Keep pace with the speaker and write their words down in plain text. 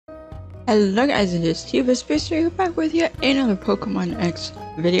Hello guys, it is TFS Bearstar back with yet another Pokémon X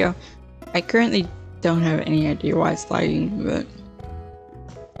video. I currently don't have any idea why it's lagging, but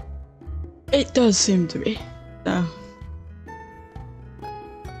it does seem to be. So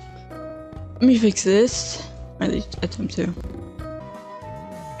let me fix this, or at least attempt to.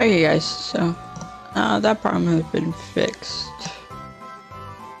 Okay guys, so that problem has been fixed.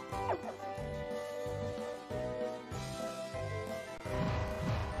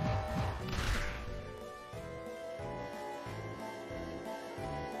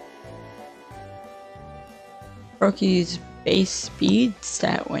 Rocky's base speed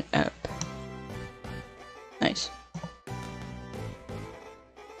stat went up. Nice.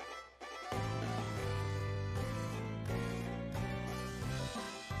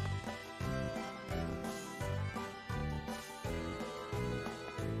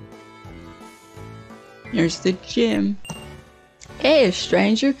 Here's the gym. Hey,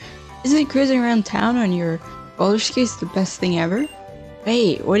 stranger. Isn't cruising around town on your roller skates the best thing ever?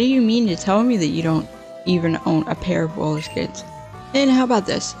 Wait, what do you mean to tell me that you don't even own a pair of roller skates? Then how about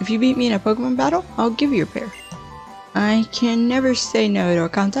this? If you beat me in a Pokemon battle, I'll give you a pair. I can never say no to a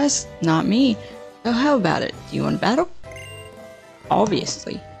contest. Not me. So how about it? Do you want a battle?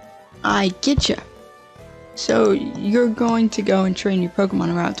 Obviously. I get ya. So you're going to go and train your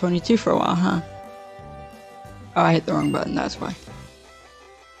Pokemon around 22 for a while, huh? Oh, I hit the wrong button, that's why.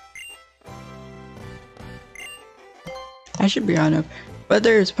 I should be on up.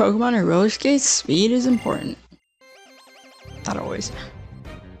 Whether it's Pokemon or roller skates, speed is important. Not always.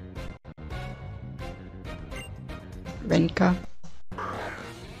 Renka.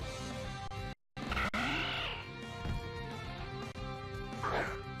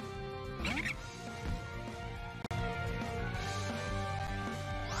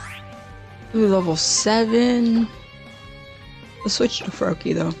 Ooh, level 7. Let's switch to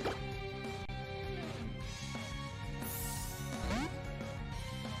Froakie though.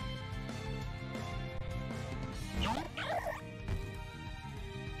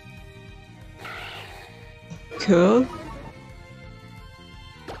 Cool.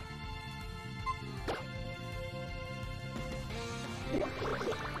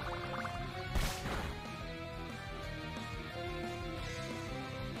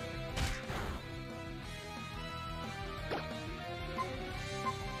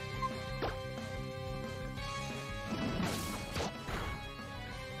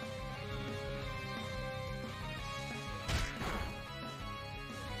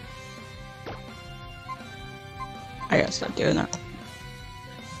 I gotta stop doing that.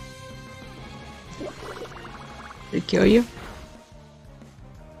 Did it kill you?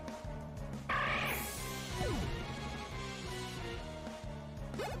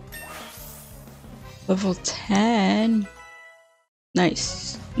 Level 10.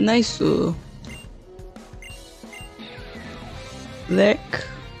 Nice. Nice. Lick.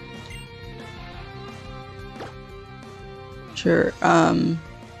 Sure,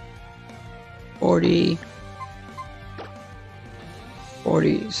 40.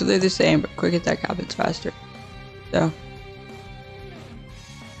 So they're the same, but quick attack happens faster. So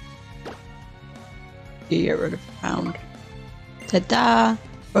you get rid of Pound. Ta-da!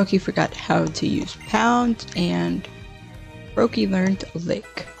 Froakie forgot how to use Pound, and Froakie learned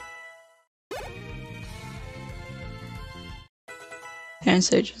Lick. And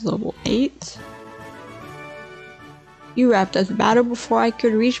Sage is level 8. You wrapped up the battle before I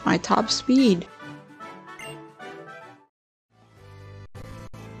could reach my top speed.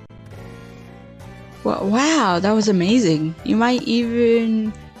 Well, wow, that was amazing. You might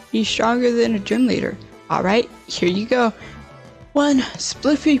even be stronger than a gym leader. Alright, here you go. One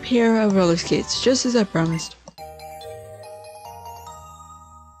spliffy pair of roller skates, just as I promised.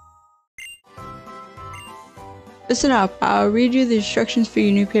 Listen up, I'll read you the instructions for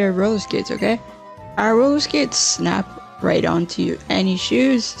your new pair of roller skates, okay? Our roller skates snap right onto any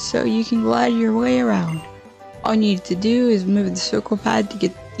shoes, so you can glide your way around. All you need to do is move the circle pad to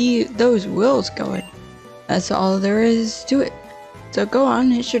get those wheels going. That's all there is to it. So go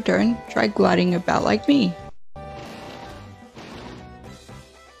on, it's your turn. Try gliding about like me.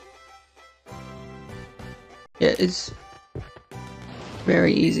 Yeah, it's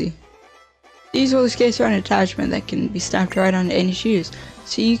very easy. These roller skates are an attachment that can be snapped right onto any shoes,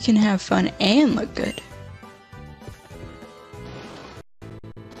 so you can have fun and look good.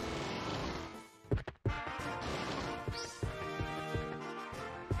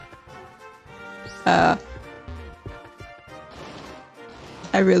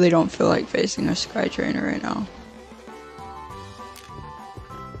 I really don't feel like facing a Sky Trainer right now.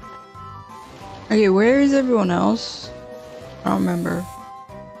 Okay, where is everyone else? I don't remember.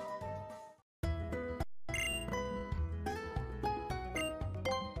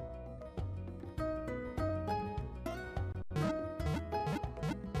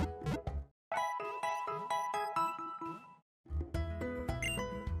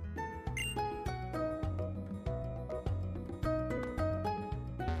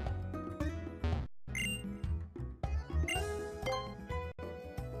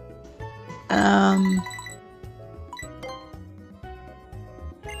 Um.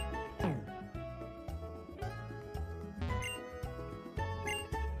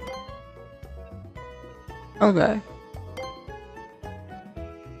 Okay.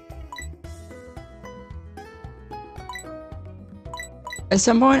 At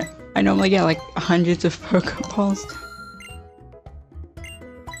some point, I normally get like hundreds of Pokeballs.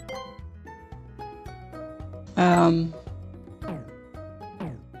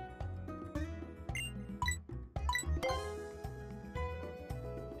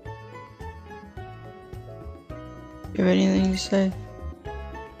 You have anything to say?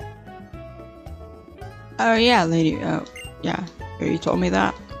 Oh yeah, lady. Oh yeah, you told me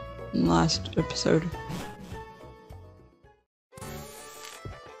that in the last episode.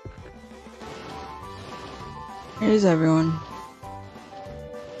 Here's everyone.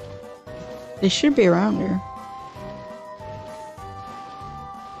 They should be around here.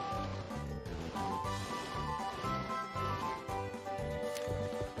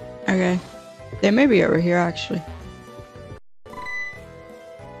 Okay. They may be over here actually.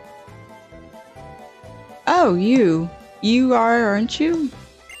 Oh, you. You are, aren't you?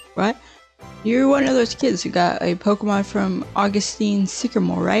 What? You're one of those kids who got a Pokemon from Augustine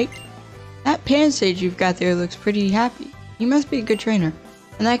Sycamore, right? That Pansage you've got there looks pretty happy. You must be a good trainer.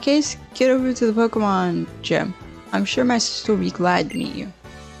 In that case, get over to the Pokemon gym. I'm sure my sister will be glad to meet you.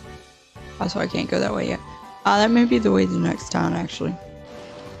 Also, I can't go that way yet. That may be the way to the next town, actually.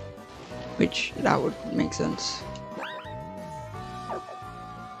 Which, that would make sense.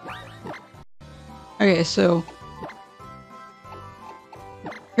 Okay, so...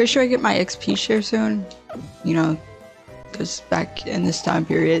 pretty sure I get my XP share soon. You know, because back in this time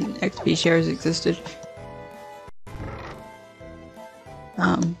period, XP shares existed.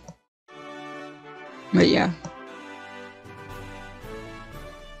 But yeah.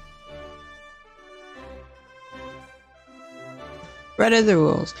 Right of the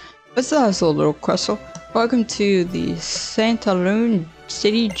rules. What's the hustle, little Crustle? Welcome to the Santa Lune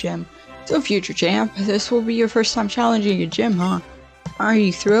City Gym. So, future champ, this will be your first time challenging a gym, huh? Are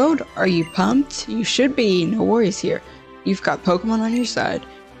you thrilled? Are you pumped? You should be. No worries here. You've got Pokemon on your side,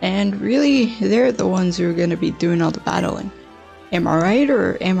 and really, they're the ones who are going to be doing all the battling. Am I right,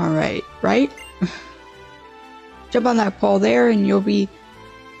 or am I right? Right? Jump on that pole there, and you'll be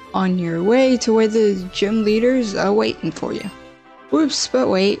on your way to where the gym leaders are waiting for you. Whoops, but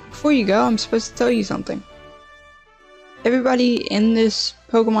wait, before you go, I'm supposed to tell you something. Everybody in this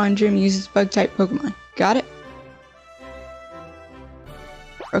Pokemon gym uses bug-type Pokemon. Got it?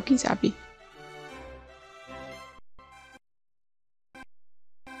 Rocky's happy.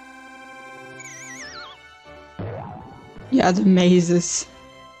 Yeah, the mazes.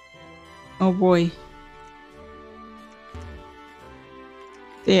 Oh boy.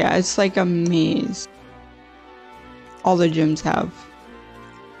 Yeah, it's like a maze. All the gyms have.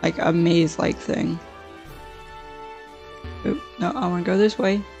 Like a maze-like thing. Oop, no, I wanna go this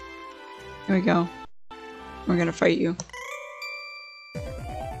way. Here we go. We're gonna fight you.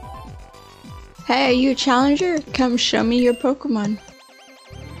 Hey, you a challenger? Come show me your Pokemon.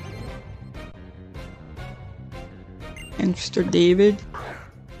 And Mr. David.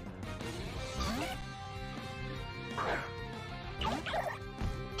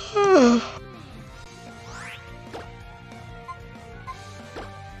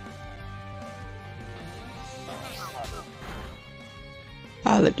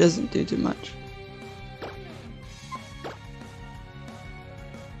 That doesn't do too much.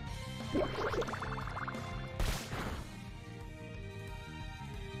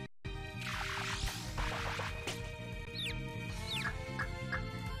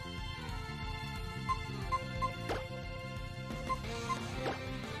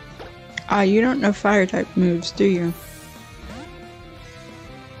 You don't know fire type moves, do you?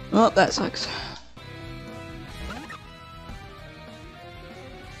 Well, that sucks.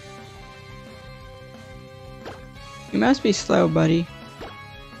 You must be slow, buddy.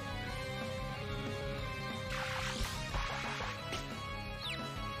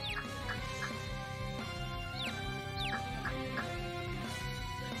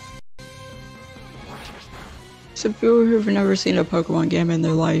 So people who've never seen a Pokemon game in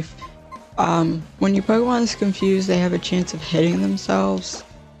their life, when your Pokemon is confused, they have a chance of hitting themselves.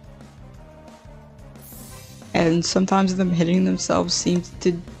 And sometimes them hitting themselves seems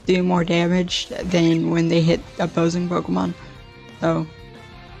to do more damage than when they hit opposing Pokemon. So,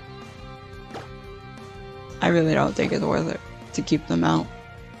 I really don't think it's worth it to keep them out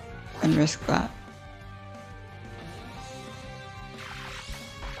and risk that.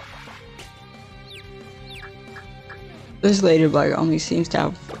 This Ladybug only seems to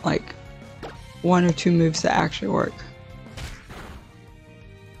have, like, one or two moves that actually work.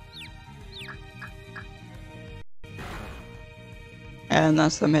 And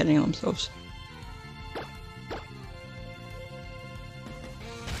that's them hitting themselves.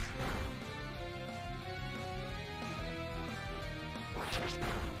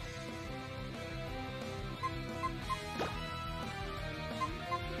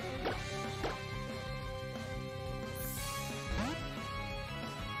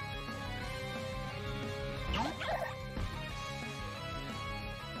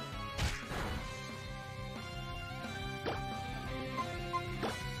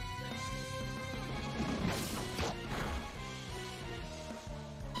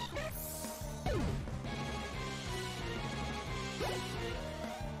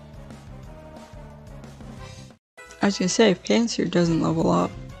 I was gonna say, if Panzer doesn't level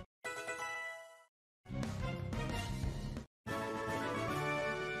up.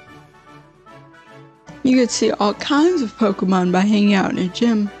 You could see all kinds of Pokemon by hanging out in a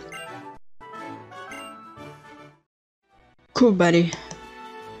gym. Cool, buddy.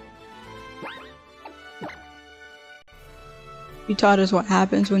 You taught us what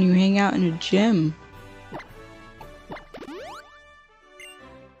happens when you hang out in a gym.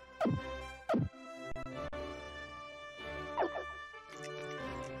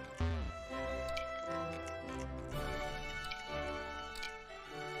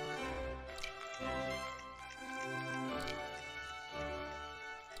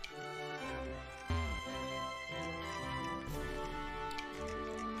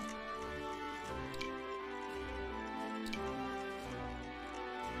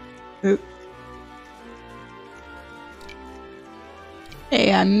 Oop.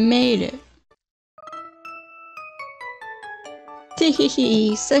 Hey, I made it.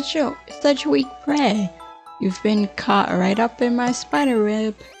 Teehee, such weak prey. You've been caught right up in my spider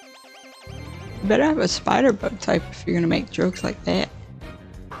web. You better have a spider bug type if you're gonna make jokes like that.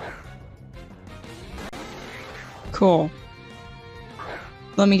 Cool.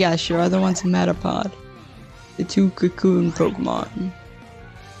 Let me guess, your other one's a Metapod. The two cocoon Pokemon.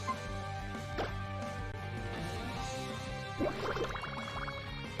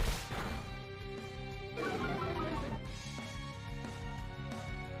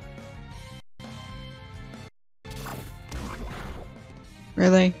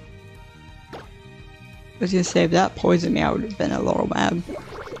 Really? I was gonna say, if that poisoned me, I would have been a little mad.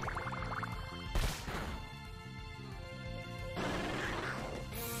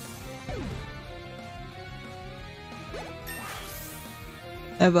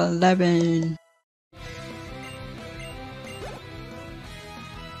 Level 11.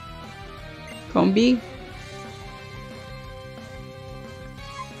 Combi?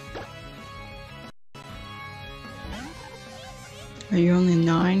 Are you only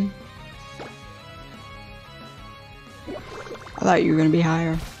 9? I thought you were gonna be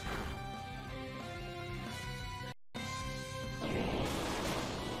higher.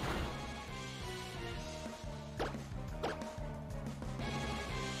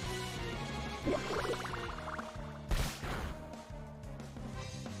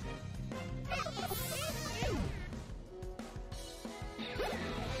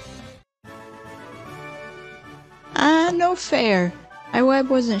 No fair. My web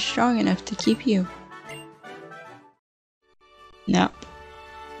wasn't strong enough to keep you. Nope.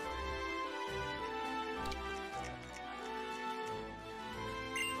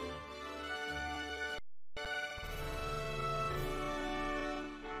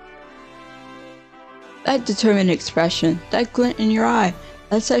 That determined expression, that glint in your eye,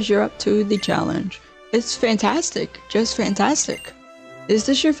 that says you're up to the challenge. It's fantastic, just fantastic. Is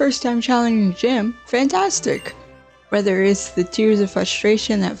this your first time challenging Gym? Fantastic! Whether it's the tears of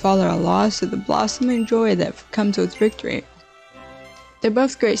frustration that follow a loss or the blossoming joy that comes with victory. They're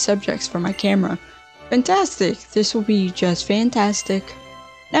both great subjects for my camera. Fantastic! This will be just fantastic.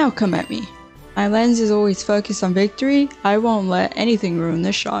 Now come at me. My lens is always focused on victory. I won't let anything ruin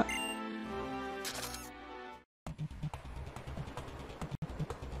this shot.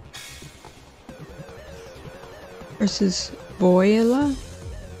 Versus Viola?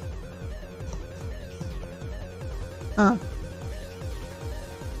 Huh.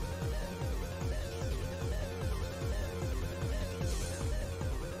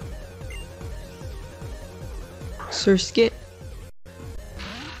 Sir Skit.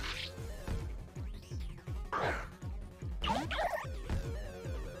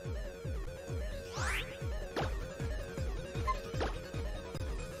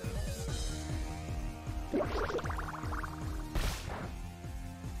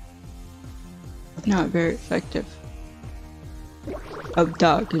 Not very effective. Oh,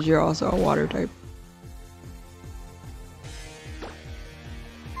 duh, because you're also a water type.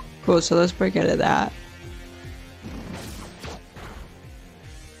 Cool, so let's break out of that.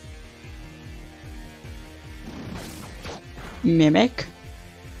 Mimic.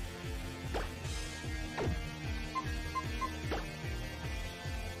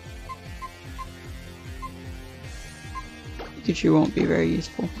 Pikachu won't be very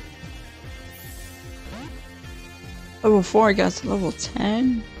useful. Level 4, I got to level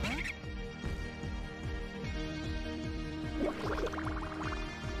 10.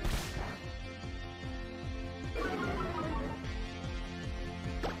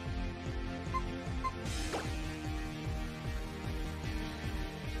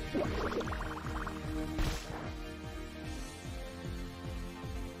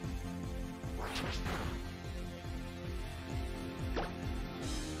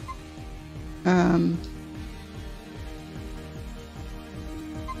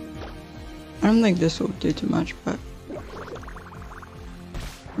 I don't think this will do too much, but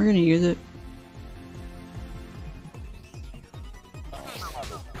we're gonna use it.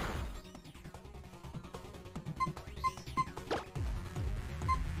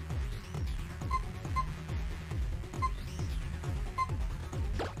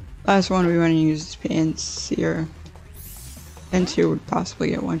 Last one we want to use is Panseer. Panseer would possibly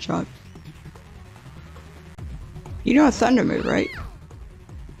get one shot. You know a thunder move, right?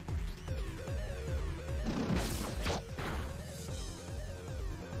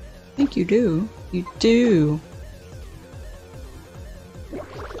 I think you do. You do.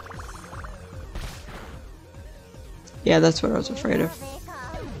 Yeah, that's what I was afraid of.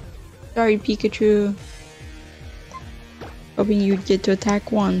 Sorry, Pikachu. Hoping you'd get to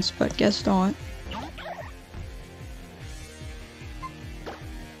attack once, but guess not.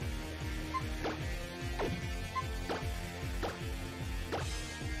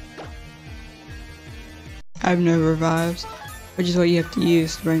 I have no revives, which is what you have to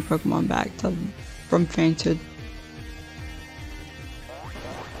use to bring Pokemon back from fainted.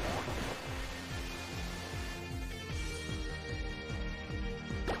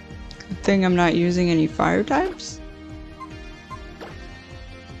 Good thing I'm not using any fire types.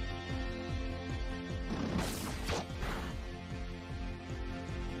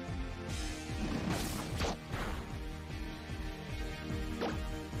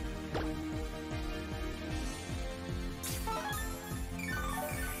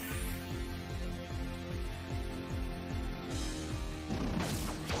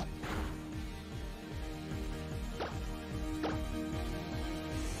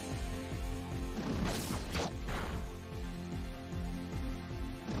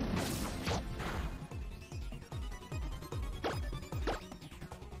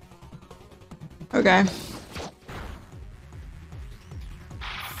 Okay.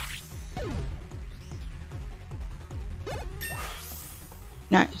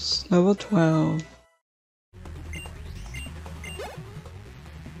 Nice. Level 12.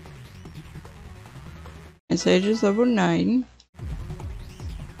 And Sage is level 9.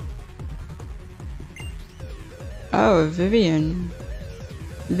 Oh, Vivian.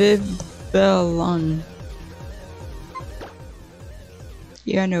 Vivillon.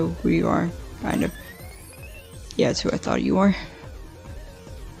 Yeah, I know who you are. Kind of. Yeah, it's who I thought you were.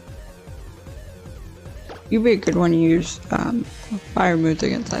 You'd be a good one to use fire moves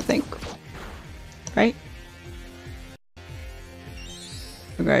against, I think. Right?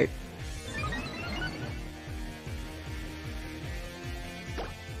 Okay.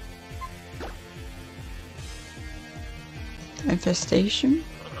 Infestation?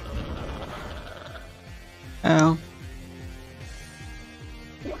 Oh.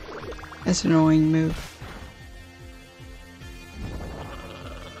 That's an annoying move.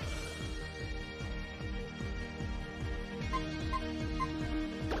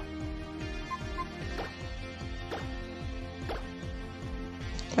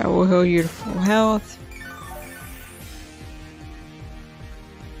 That will heal you to full health.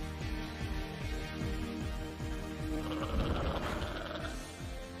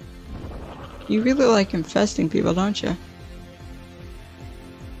 You really like infesting people, don't you?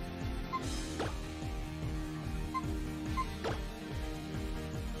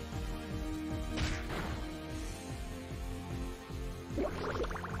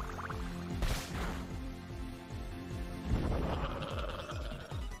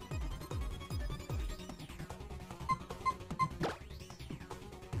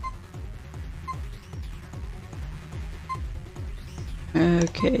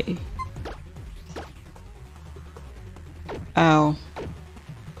 Okay. Ow.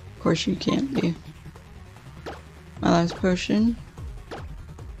 Of course you can't be. My last potion.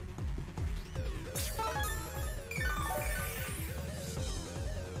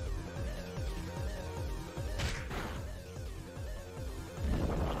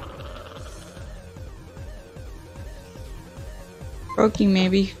 Brokey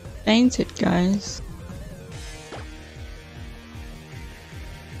maybe fainted, guys.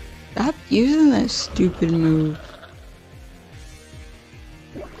 Stop using that stupid move.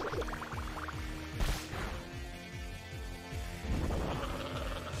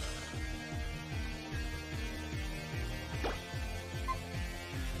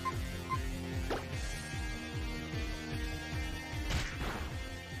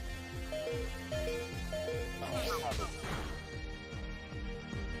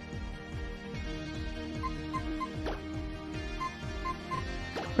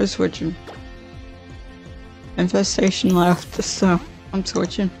 We're switching. Infestation left, so I'm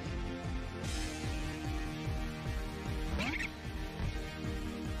switching.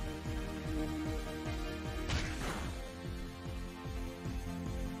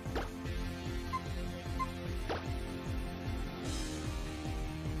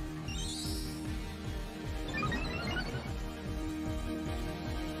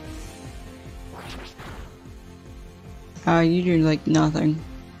 You do like nothing.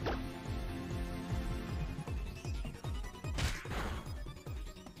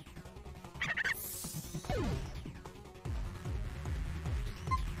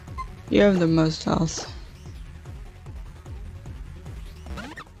 You have the most health.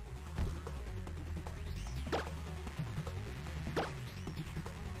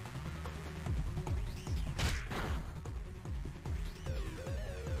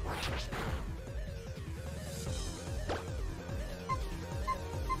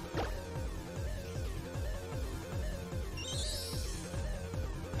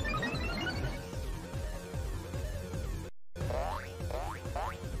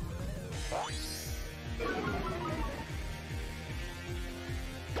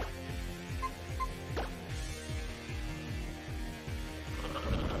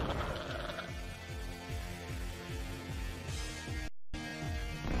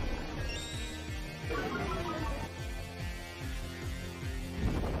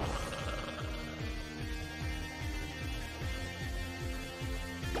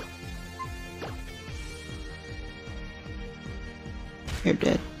 You're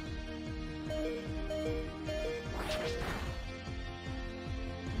dead.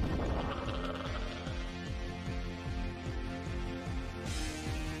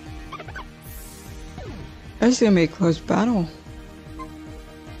 This is gonna be a close battle.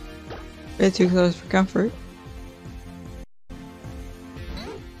 Bit too close for comfort.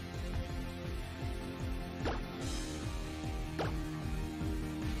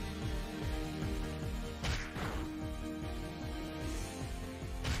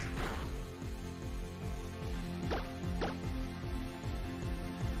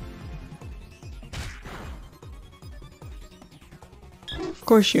 Of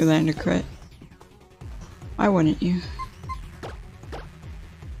course you land a crit. Why wouldn't you?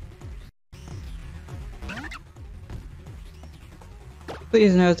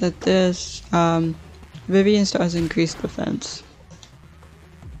 Please note that this Vivian's does increase defense.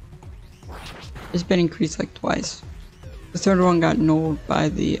 It's been increased like twice. The third one got nulled by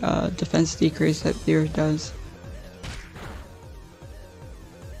the defense decrease that Beer does.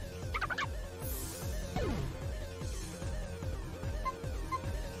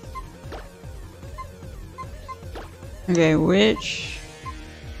 Okay, which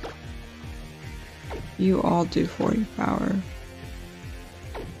you all do 40 power.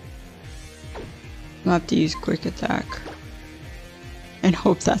 I'll have to use quick attack and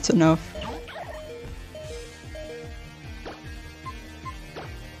hope that's enough.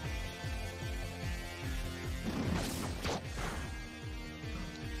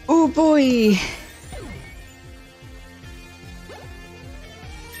 Oh boy!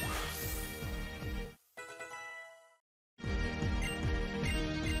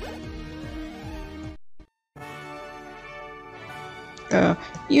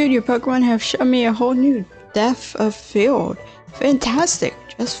 You and your Pokemon have shown me a whole new depth of field. Fantastic,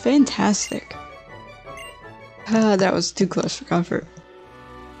 just fantastic. That was too close for comfort.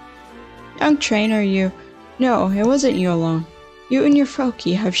 Young trainer, you... No, it wasn't you alone. You and your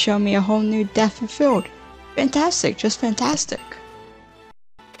Froakie have shown me a whole new depth of field. Fantastic, just fantastic.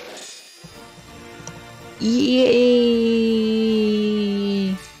 Yay!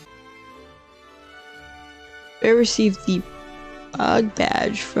 I received the Bug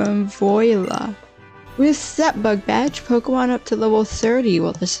Badge from Viola. With that Bug Badge, Pokemon up to level 30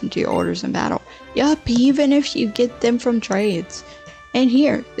 will listen to your orders in battle. Yup, even if you get them from trades. And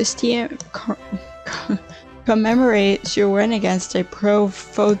here, this TM commemorates your win against a pro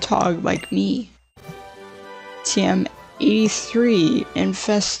photog like me. TM 83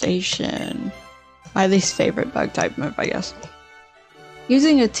 Infestation. My least favorite bug type move, I guess.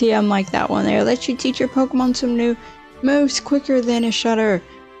 Using a TM like that one there lets you teach your Pokemon some new moves quicker than a shutter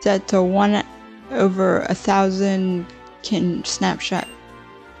set to 1/1000 can snapshot.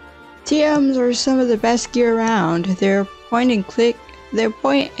 TMs are some of the best gear around. They're point and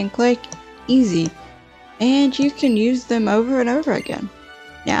click easy, and you can use them over and over again.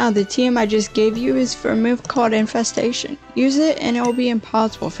 Now the TM I just gave you is for a move called Infestation. Use it and it will be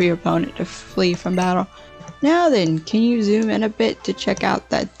impossible for your opponent to flee from battle. Now then, can you zoom in a bit to check out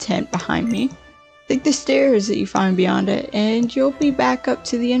that tent behind me? Take the stairs that you find beyond it, and you'll be back up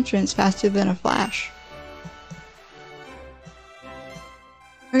to the entrance faster than a flash.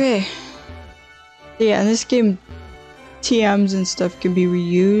 Okay. Yeah, in this game, TMs and stuff can be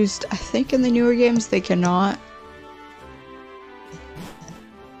reused. I think in the newer games they cannot.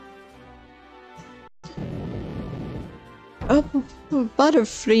 Oh,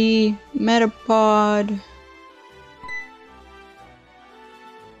 Butterfree, Metapod.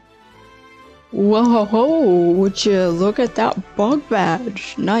 Whoa, would you look at that bug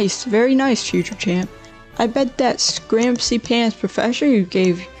badge? Nice, very nice, future champ. I bet that Scrampsy Pants professor who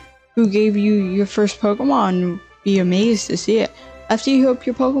gave you your first Pokemon would be amazed to see it. After you help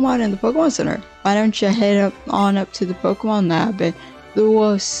your Pokemon in the Pokemon Center, why don't you head up to the Pokemon Lab in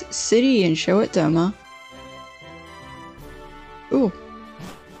the city and show it to him, huh? Ooh.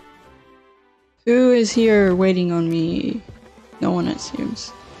 Who is here waiting on me? No one, it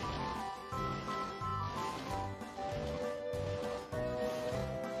seems.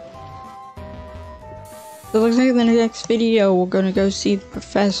 So it looks like in the next video we're gonna go see the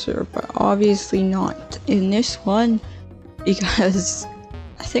professor, but obviously not in this one because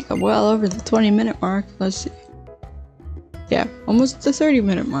I think I'm well over the 20-minute mark. Let's see. Yeah, almost the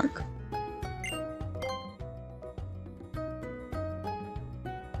 30-minute mark.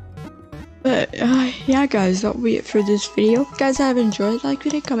 But yeah guys, that'll be it for this video. If you guys have enjoyed, like,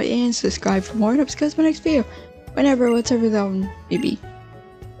 video, comment, and subscribe for more. And I'll see you guys in my next video. Whenever, whatever that one may be.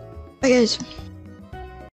 Bye guys.